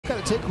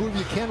take whoever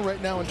you can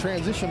right now in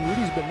transition.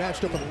 Rudy's been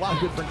matched up with a lot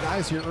of different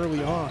guys here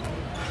early on.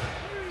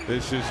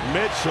 This is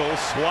Mitchell,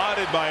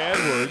 swatted by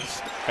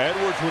Edwards.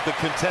 Edwards with the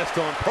contest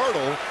on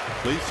Pirtle,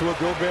 leads to a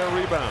Gobert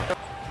rebound.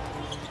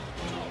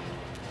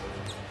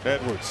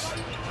 Edwards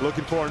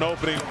looking for an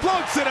opening,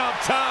 floats it up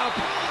top.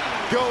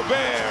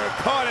 Gobert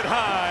caught it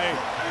high,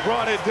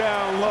 brought it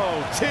down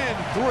low,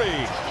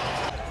 10-3.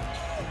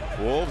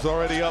 Wolves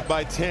already up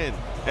by 10.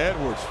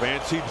 Edwards,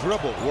 fancy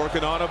dribble,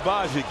 working on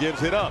Abaji,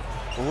 gives it up.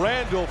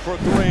 Randall for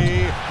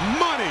three,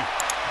 money.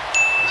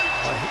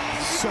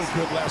 So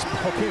good last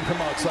ball came from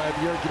outside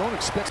the arc. You don't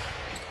expect.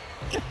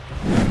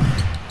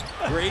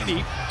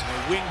 Grady,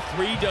 wing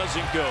three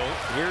doesn't go.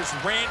 Here's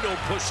Randall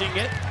pushing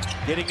it,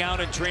 getting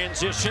out in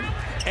transition.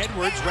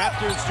 Edwards,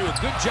 Raptors do a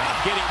good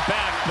job getting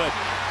back, but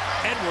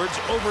Edwards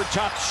over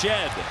top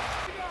Shed.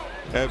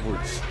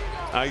 Edwards,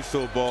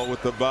 ISO ball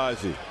with the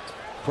Abaji.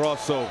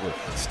 Crossover,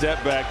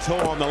 step back, toe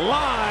on the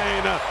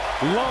line.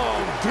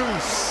 Long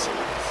deuce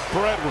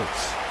for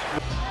Edwards.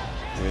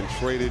 And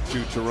traded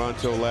to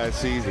Toronto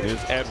last season.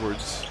 Here's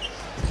Edwards.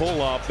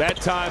 Pull up, that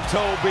time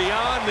toe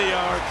beyond the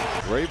arc.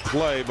 Great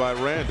play by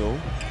Randall.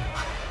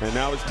 And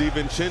now it's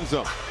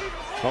DiVincenzo.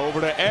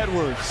 Over to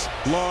Edwards.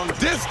 Long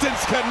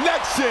distance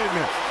connection.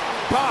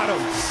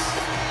 Bottoms.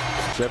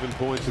 7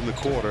 points in the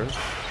quarter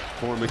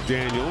for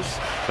McDaniels.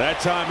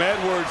 That time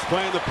Edwards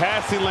playing the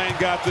passing lane,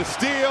 got the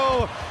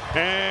steal.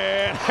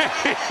 And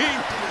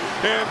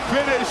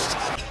finished.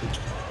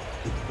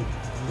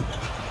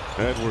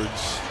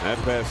 Edwards, that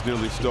pass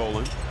nearly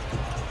stolen.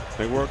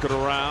 They work it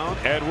around.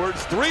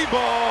 Edwards, three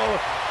ball,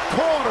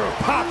 corner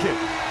pocket.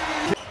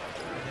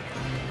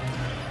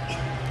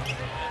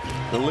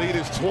 The lead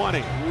is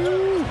 20.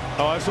 Oh,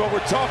 that's what we're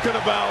talking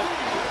about.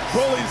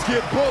 Bullies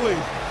get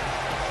bullied.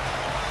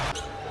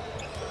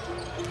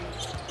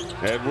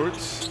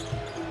 Edwards,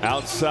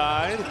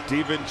 outside.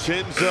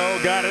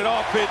 DiVincenzo got it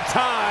off in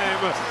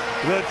time.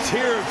 The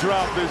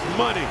teardrop is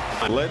money.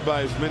 Led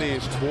by as many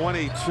as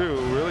 22,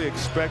 really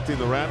expecting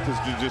the Raptors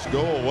to just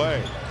go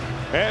away.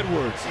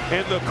 Edwards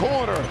in the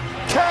corner.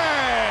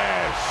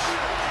 Cash!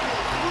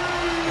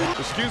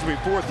 Excuse me,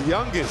 fourth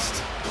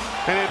youngest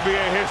in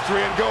NBA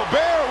history. And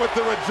Gobert with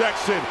the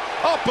rejection.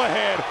 Up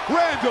ahead.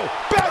 Randall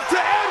back to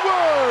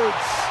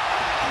Edwards!